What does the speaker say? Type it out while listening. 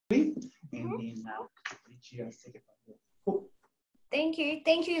and then reach your second one. Cool. Thank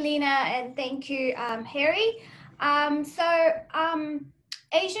you, Lena, and thank you, Harry.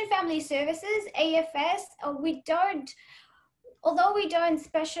 Asian Family Services, AFS, although we don't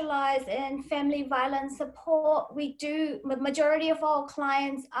specialize in family violence support, the majority of our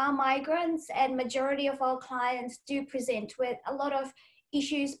clients are migrants, and majority of our clients do present with a lot of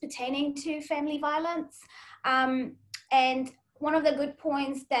issues pertaining to family violence. And one of the good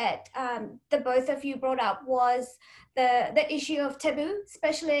points that the both of you brought up was the issue of taboo,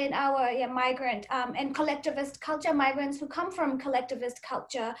 especially in our migrant and collectivist culture, migrants who come from collectivist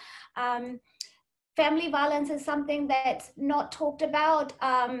culture. Family violence is something that's not talked about.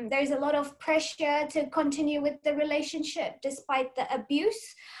 There's a lot of pressure to continue with the relationship despite the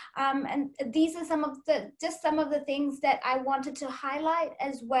abuse. And these are some of the things that I wanted to highlight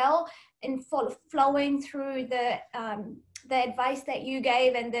as well in flowing through the advice that you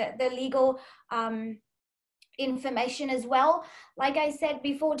gave and the legal information as well. Like I said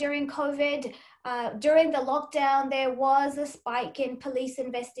before, during COVID, during the lockdown, there was a spike in police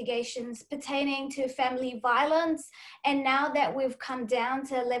investigations pertaining to family violence. And now that we've come down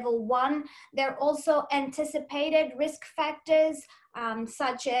to level 1, there are also anticipated risk factors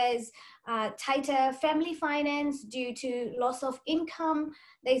such as tighter family finance due to loss of income.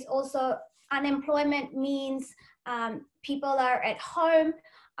 There's also unemployment means people are at home.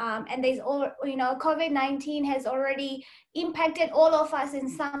 And there's COVID-19 has already impacted all of us in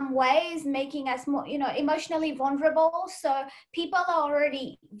some ways, making us more, emotionally vulnerable. So people are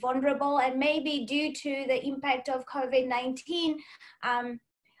already vulnerable, and maybe due to the impact of COVID-19,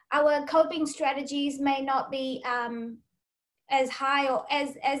 our coping strategies may not be as high or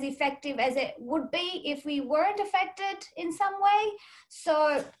as effective as it would be if we weren't affected in some way.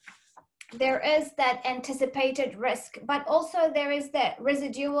 So there is that anticipated risk, but also there is that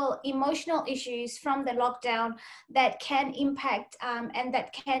residual emotional issues from the lockdown that can impact and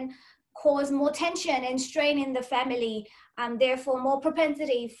that can cause more tension and strain in the family, therefore more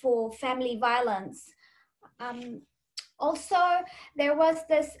propensity for family violence. Also, there was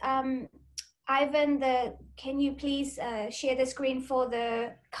this, Ivan, can you please share the screen for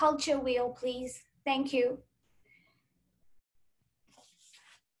the culture wheel, please? Thank you.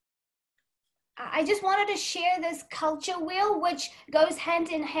 I just wanted to share this culture wheel, which goes hand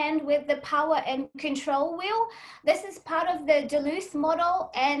in hand with the power and control wheel. This is part of the Duluth model,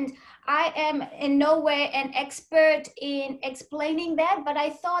 and I am in no way an expert in explaining that, but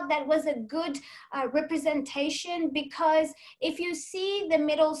I thought that was a good representation, because if you see the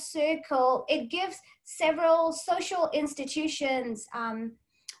middle circle, it gives several social institutions,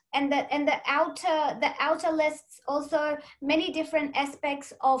 and the outer lists also many different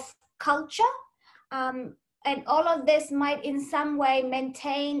aspects of culture. And all of this might in some way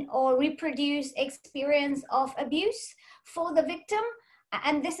maintain or reproduce experience of abuse for the victim.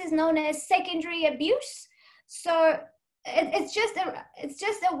 And this is known as secondary abuse. So it's just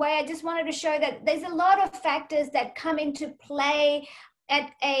a way, I just wanted to show that there's a lot of factors that come into play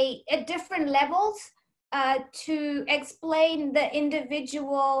at different levels to explain the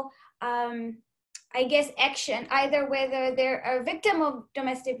individual action, either whether they're a victim of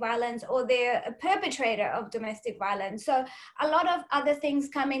domestic violence or they're a perpetrator of domestic violence. So a lot of other things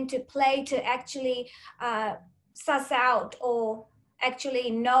come into play to actually suss out or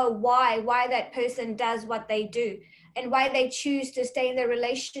actually know why that person does what they do and why they choose to stay in the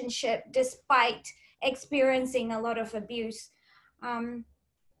relationship despite experiencing a lot of abuse.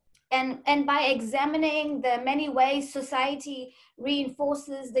 And by examining the many ways society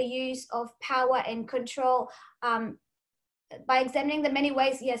reinforces the use of power and control, by examining the many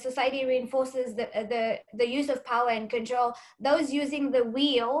ways, society reinforces the use of power and control, those using the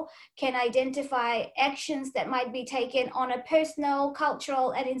wheel can identify actions that might be taken on a personal,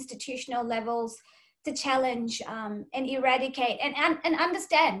 cultural, and institutional levels to challenge and eradicate and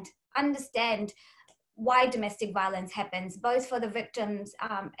understand why domestic violence happens, both for the victims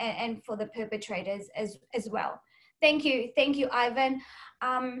and for the perpetrators as well. Thank you, Ivan.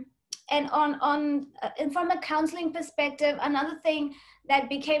 And from a counselling perspective, another thing that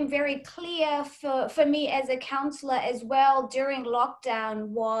became very clear for me as a counsellor as well during lockdown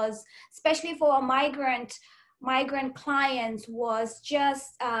was, especially for our migrant clients, was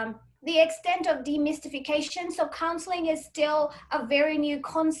just the extent of demystification. So counselling is still a very new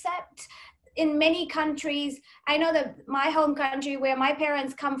concept. In many countries, I know that my home country where my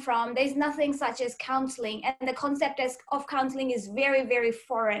parents come from, there's nothing such as counseling, and the concept of counseling is very, very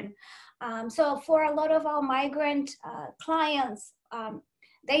foreign. So for a lot of our migrant clients,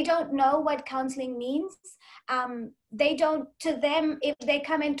 They don't know what counseling means. They don't, to them, if they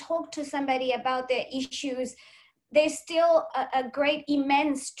come and talk to somebody about their issues, there's still a great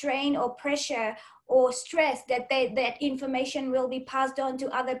immense strain or pressure or stress that that information will be passed on to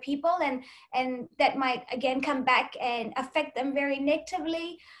other people, and that might again come back and affect them very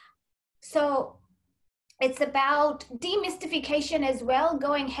negatively. So it's about demystification as well,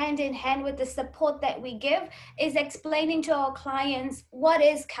 going hand in hand with the support that we give, is explaining to our clients what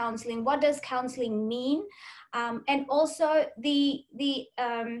is counseling, what does counseling mean, and also the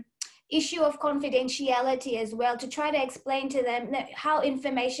issue of confidentiality as well, to try to explain to them how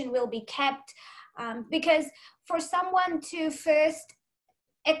information will be kept. Because for someone to first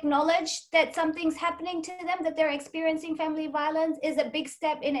acknowledge that something's happening to them, that they're experiencing family violence, is a big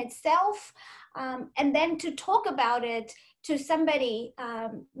step in itself. And then to talk about it to somebody,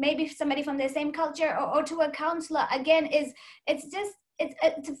 maybe somebody from the same culture, or to a counselor, again, it's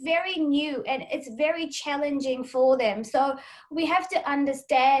very new and it's very challenging for them. So we have to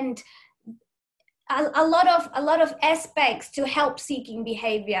understand a lot of aspects to help seeking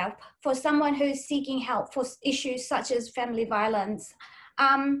behavior for someone who's seeking help for issues such as family violence.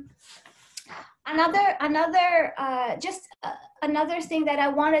 Another thing that I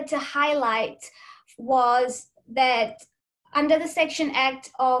wanted to highlight was that under the Section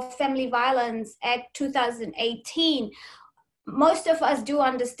Act of Family Violence Act 2018, most of us do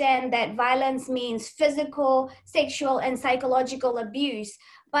understand that violence means physical, sexual, and psychological abuse.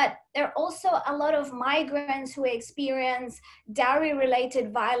 But there are also a lot of migrants who experience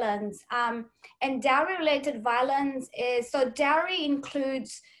dowry-related violence. And dowry-related violence so dowry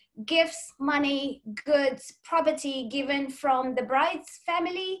includes gifts, money, goods, property given from the bride's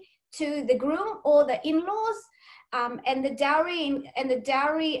family to the groom or the in-laws. And the dowry,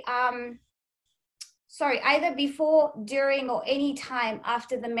 either before, during, or any time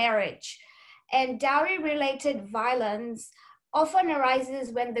after the marriage. And dowry-related violence often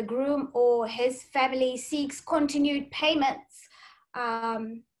arises when the groom or his family seeks continued payments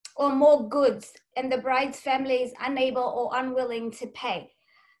or more goods, and the bride's family is unable or unwilling to pay.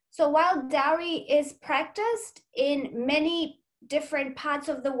 So while dowry is practiced in many different parts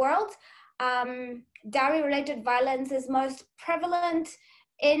of the world, dowry-related violence is most prevalent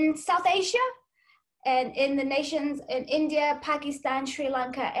in South Asia, and in the nations in India, Pakistan, Sri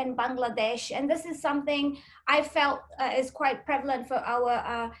Lanka, and Bangladesh. And this is something I felt is quite prevalent for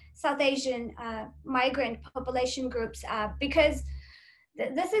our South Asian migrant population groups, because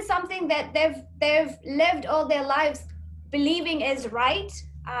this is something that they've lived all their lives believing is right.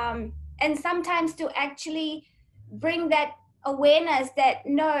 And sometimes to actually bring that awareness that,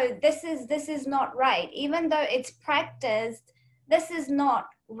 no, this is not right, even though it's practiced, this is not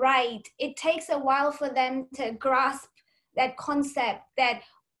right. It takes a while for them to grasp that concept, that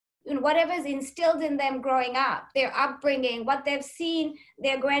whatever's instilled in them growing up, their upbringing, what they've seen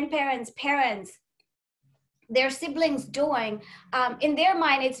their grandparents, parents, their siblings doing, in their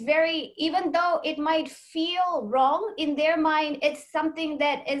mind, it's very, even though it might feel wrong, in their mind, it's something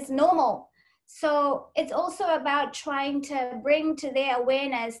that is normal. So it's also about trying to bring to their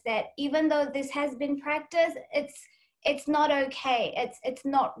awareness that even though this has been practiced, it's not okay, it's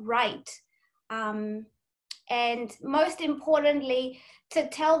not right. And most importantly, to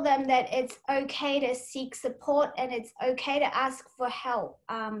tell them that it's okay to seek support and it's okay to ask for help.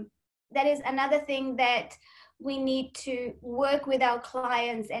 That is another thing that we need to work with our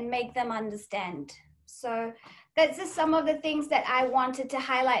clients and make them understand. So that's just some of the things that I wanted to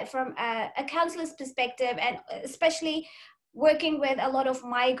highlight from a counselor's perspective, and especially working with a lot of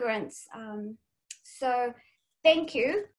migrants. So thank you.